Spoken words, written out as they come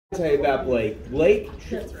Tell you about Blake. Blake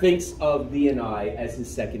thinks of BNI as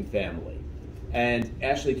his second family. And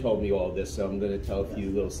Ashley told me all of this, so I'm going to tell a few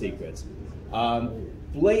little secrets.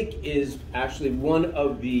 Blake is actually one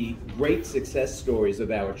of the great success stories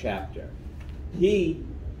of our chapter. He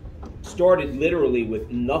started literally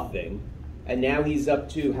with nothing, and now he's up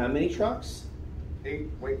to how many trucks? 8,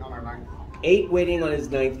 waiting on our 9th. 8 waiting on his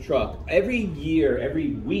 9th truck. Every year, every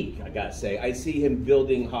week, I gotta say, I see him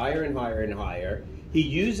building higher and higher and higher. He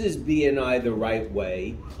uses BNI the right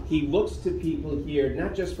way. He looks to people here,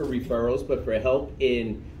 not just for referrals, but for help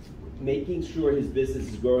in making sure his business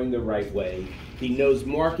is growing the right way. He knows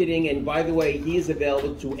marketing, and by the way, he is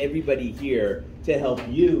available to everybody here to help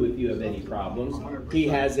you if you have any problems. 100%.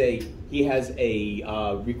 He has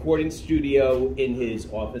a recording studio in his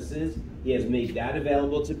offices. He has made that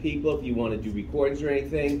available to people if you want to do recordings or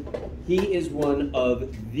anything. He is one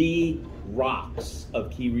of the rocks of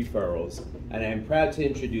key referrals, and I am proud to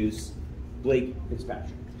introduce Blake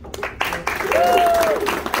Fitzpatrick.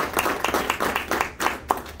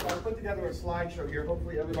 I put together a slideshow here.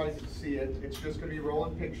 Hopefully everybody can see it. It's just going to be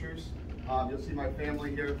rolling pictures. You'll see my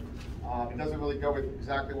family here. It doesn't really go with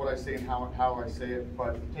exactly what I say and how I say it,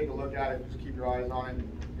 but take a look at it. Just keep your eyes on it, and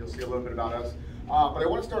you'll see a little bit about us. But I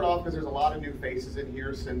want to start off because there's a lot of new faces in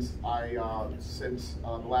here since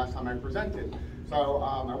the last time I presented. So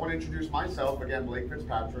I want to introduce myself again, Blake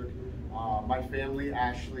Fitzpatrick. My family,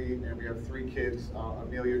 Ashley, and we have 3 kids,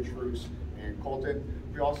 Amelia, Truce, and Colton.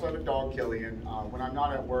 We also have a dog, Killian. When I'm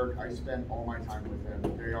not at work, I spend all my time with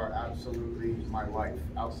them. They are absolutely my life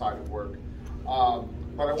outside of work.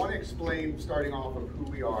 But I want to explain, starting off, of who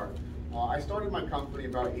we are. I started my company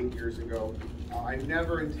about 8 years ago. I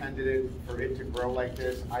never intended it for it to grow like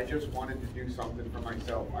this. I just wanted to do something for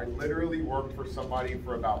myself. I literally worked for somebody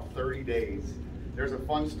for about 30 days. There's a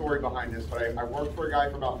fun story behind this, but I worked for a guy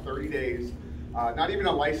for about 30 days. Not even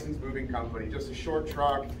a licensed moving company, just a short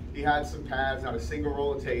truck. He had some pads, not a single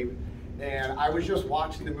roll of tape. And I was just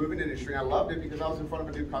watching the moving industry, and I loved it because I was in front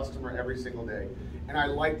of a new customer every single day. And I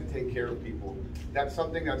like to take care of people. That's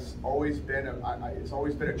something that's always been, it's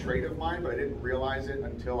always been a trait of mine, but I didn't realize it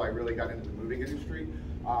until I really got into the moving industry.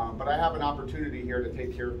 But I have an opportunity here to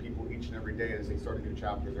take care of people each and every day as they start a new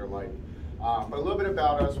chapter of their life. But a little bit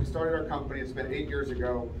about us. We started our company, it's been 8 years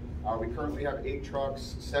ago. We currently have 8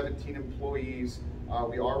 trucks, 17 employees.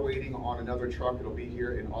 We are waiting on another truck. It'll be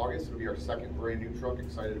here in August. It'll be our second brand new truck.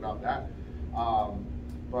 Excited about that.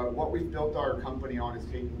 But what we've built our company on is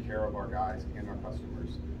taking care of our guys and our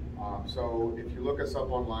customers. So if you look us up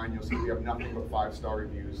online, you'll see we have nothing but 5-star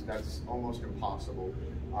reviews. That's almost impossible.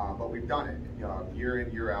 But we've done it year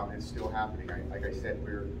in, year out, and it's still happening. Like I said,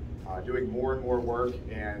 we're doing more and more work,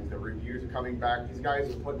 and the reviews are coming back. These guys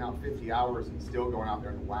are putting out 50 hours and still going out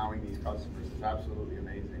there and wowing these customers. It's absolutely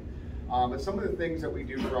amazing. But some of the things that we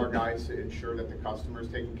do for our guys to ensure that the customer is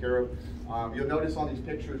taken care of, you'll notice on these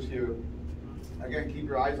pictures here, again, keep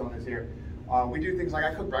your eyes on this here. We do things like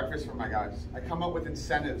I cook breakfast for my guys. I come up with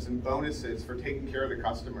incentives and bonuses for taking care of the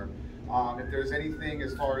customer. If there's anything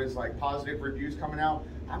as far as like positive reviews coming out,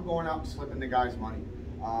 I'm going out and slipping the guys money.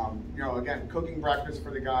 You know, again, cooking breakfast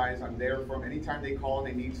for the guys. I'm there for them. Anytime they call and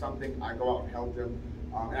they need something, I go out and help them.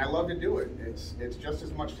 And I love to do it. It's just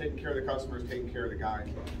as much taking care of the customers, taking care of the guys.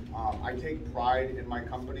 I take pride in my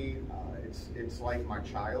company. It's like my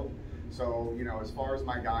child. So, you know, as far as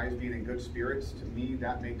my guys being in good spirits, to me,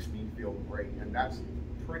 that makes me feel great. And that's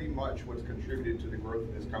pretty much what's contributed to the growth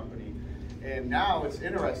of this company. And now it's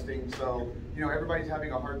interesting. So, you know, everybody's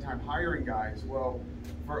having a hard time hiring guys. Well,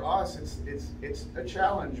 for us, it's a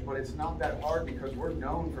challenge, but it's not that hard because we're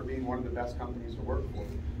known for being one of the best companies to work for.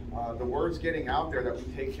 The word's getting out there that we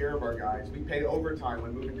take care of our guys. We pay overtime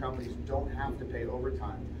when moving companies don't have to pay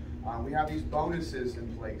overtime. We have these bonuses in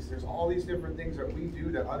place. There's all these different things that we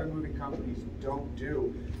do that other moving companies don't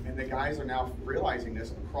do. And the guys are now realizing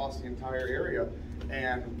this across the entire area.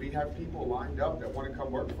 And we have people lined up that want to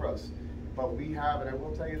come work for us. But we have, and I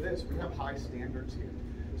will tell you this, we have high standards here.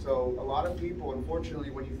 So a lot of people, unfortunately,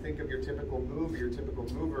 when you think of your typical mover,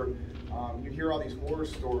 you hear all these horror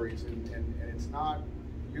stories, and it's not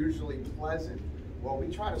usually pleasant. Well, we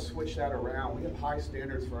try to switch that around. We have high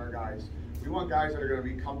standards for our guys. We want guys that are going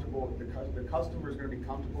to be comfortable, the customer is going to be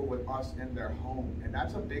comfortable with us in their home. And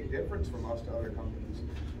that's a big difference from us to other companies.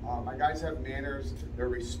 My guys have manners, they're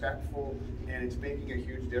respectful, and it's making a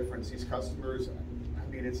huge difference. These customers, I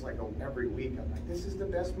mean, it's like every week, I'm like, this is the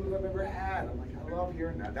best move I've ever had. I'm like, I love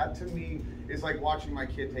hearing that. That to me is like watching my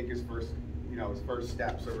kid take his first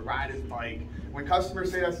steps or ride his bike. When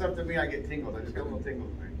customers say that stuff to me, I get tingles. I just get a little tingle.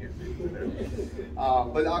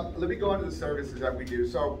 But let me go into the services that we do.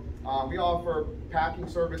 So we offer packing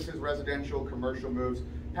services, residential, commercial moves.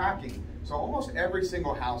 Packing. So almost every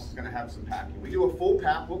single house is going to have some packing. We do a full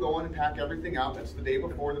pack. We'll go in and pack everything out. That's the day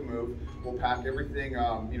before the move. We'll pack everything,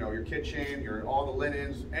 you know, your kitchen, all the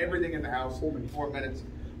linens, everything in the house, 4 minutes.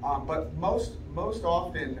 But most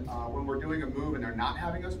often when we're doing a move and they're not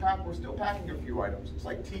having us pack, we're still packing a few items. It's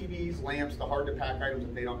like TVs, lamps, the hard to pack items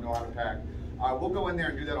if they don't know how to pack. We'll go in there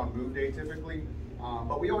and do that on move day typically.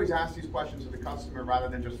 But we always ask these questions of the customer rather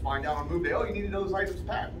than just find out on move day, oh, you needed those items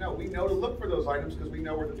packed. No, we know to look for those items because we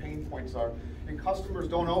know where the pain points are. And customers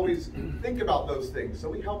don't always think about those things, so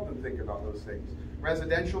we help them think about those things.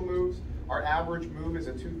 Residential moves, our average move is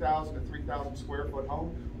a 2,000 to 3,000 square foot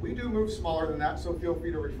home. We do move smaller than that, so feel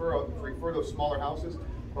free to refer those smaller houses,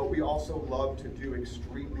 but we also love to do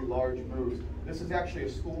extremely large moves. This is actually a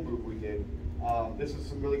school move we did. This is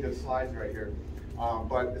some really good slides right here.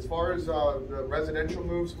 But as far as the residential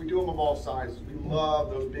moves, we do them of all sizes. We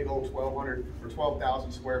love those big old 1,200 or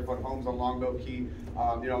 12,000 square foot homes on Longboat Key,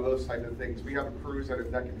 you know, those type of things. We have crews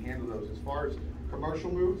that can handle those. As far as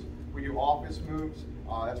commercial moves, we do office moves.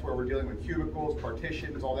 That's where we're dealing with cubicles,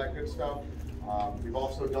 partitions, all that good stuff. We've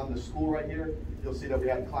also done the school right here. You'll see that we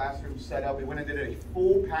had classrooms set up. We went and did a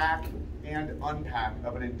full pack and unpack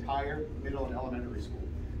of an entire middle and elementary school.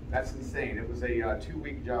 That's insane. It was a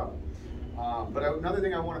 2-week job. But another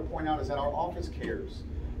thing I want to point out is that our office cares.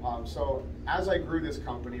 So as I grew this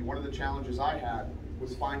company, one of the challenges I had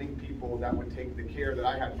was finding people that would take the care that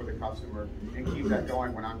I had for the customer and keep that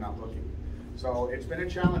going when I'm not looking. So it's been a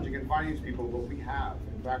challenge in finding these people, but we have.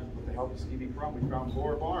 In fact, with the help of Stevie Crum, we found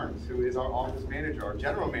Laura Barnes, who is our office manager, our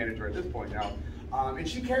general manager at this point now. And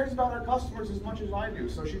she cares about our customers as much as I do.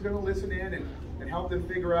 So she's going to listen in and help them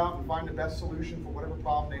figure out and find the best solution for whatever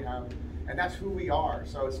problem they have. And that's who we are.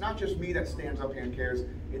 So it's not just me that stands up here and cares.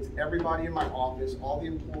 It's everybody in my office, all the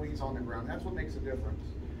employees on the ground. That's what makes a difference.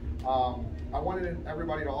 I wanted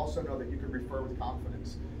everybody to also know that you can refer with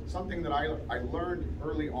confidence. Something that I learned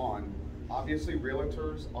early on, obviously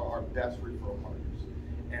realtors are our best referral partners.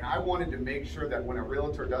 And I wanted to make sure that when a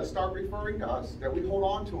realtor does start referring to us, that we hold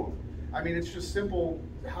on to them. I mean, it's just simple,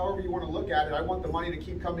 however you want to look at it. I want the money to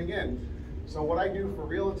keep coming in. So what I do for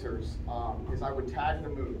realtors is I would tag the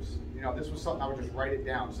moves. You know, this was something I would just write it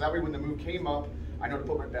down. So that way when the move came up, I know to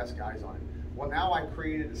put my best guys on it. Well, now I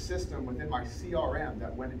created a system within my CRM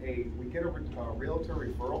that when we get a realtor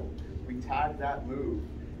referral, we tag that move.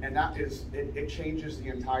 And that is, it changes the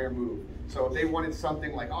entire move. So if they wanted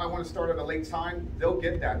something like, oh, I want to start at a late time, they'll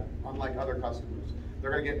get that, unlike other customers.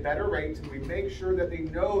 They're going to get better rates, and we make sure that they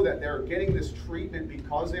know that they're getting this treatment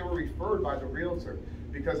because they were referred by the realtor.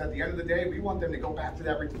 Because at the end of the day, we want them to go back to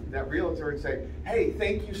that realtor and say, hey,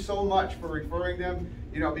 thank you so much for referring them,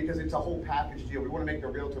 you know, because it's a whole package deal. We want to make the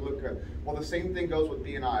realtor look good. Well, the same thing goes with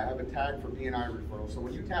BNI. I have a tag for BNI referral. So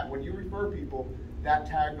when you refer people, that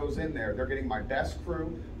tag goes in there. They're getting my best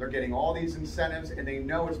crew, they're getting all these incentives, and they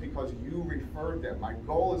know it's because you referred them. My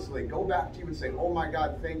goal is to go back to you and say, oh my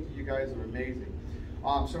God, thank you, you guys are amazing.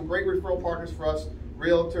 Some great referral partners for us,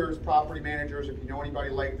 realtors, property managers. If you know anybody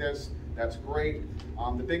like this, that's great.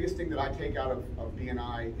 The biggest thing that I take out of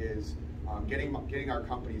BNI is getting our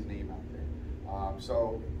company's name out there.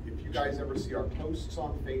 So if you guys ever see our posts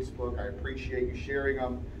on Facebook, I appreciate you sharing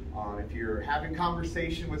them. If you're having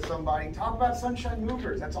conversation with somebody, talk about Sunshine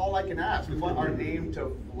Movers. That's all I can ask. We want our name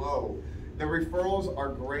to flow. The referrals are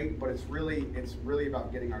great, but it's really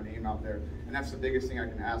about getting our name out there, and that's the biggest thing I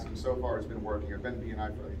can ask. And so far, it's been working. I've been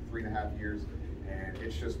BNI for like 3.5 years, and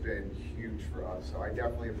it's just been huge for us. So I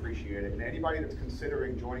definitely appreciate it. And anybody that's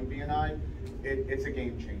considering joining BNI, it's a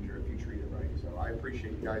game changer if you treat it right. So I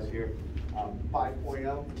appreciate you guys here.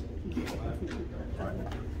 5.0.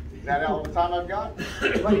 Is that all the time I've got?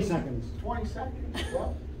 20 seconds. 20 seconds.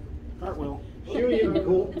 Well, Cartwheel. Sure, you can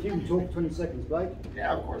talk 20 seconds, Blake.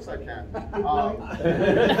 yeah, of course I can. Our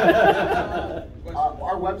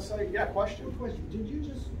website, yeah, question. Did you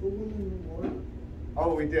just win an award?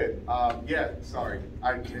 Oh, we did. Yeah, sorry.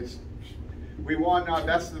 We won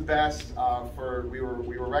Best of the Best we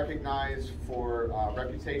were recognized for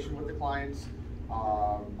reputation with the clients,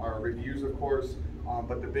 our reviews, of course.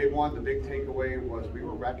 But the big takeaway was we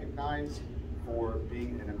were recognized for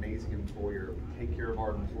being an amazing employer. We take care of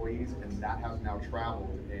our employees, and that has now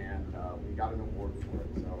traveled, and we got an award for it.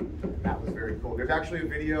 So that was very cool. There's actually a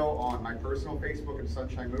video on my personal Facebook at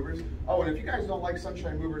Sunshine Movers. Oh, and if you guys don't like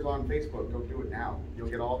Sunshine Movers on Facebook, go do it now. You'll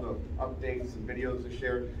get all the updates and videos to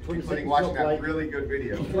share, including watching that really good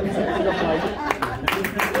video. Good job.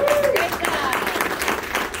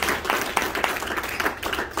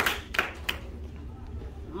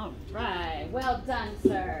 All right, well done,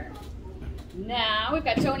 sir. Now we've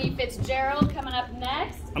got Tony Fitzgerald coming up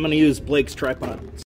next. I'm going to use Blake's tripod.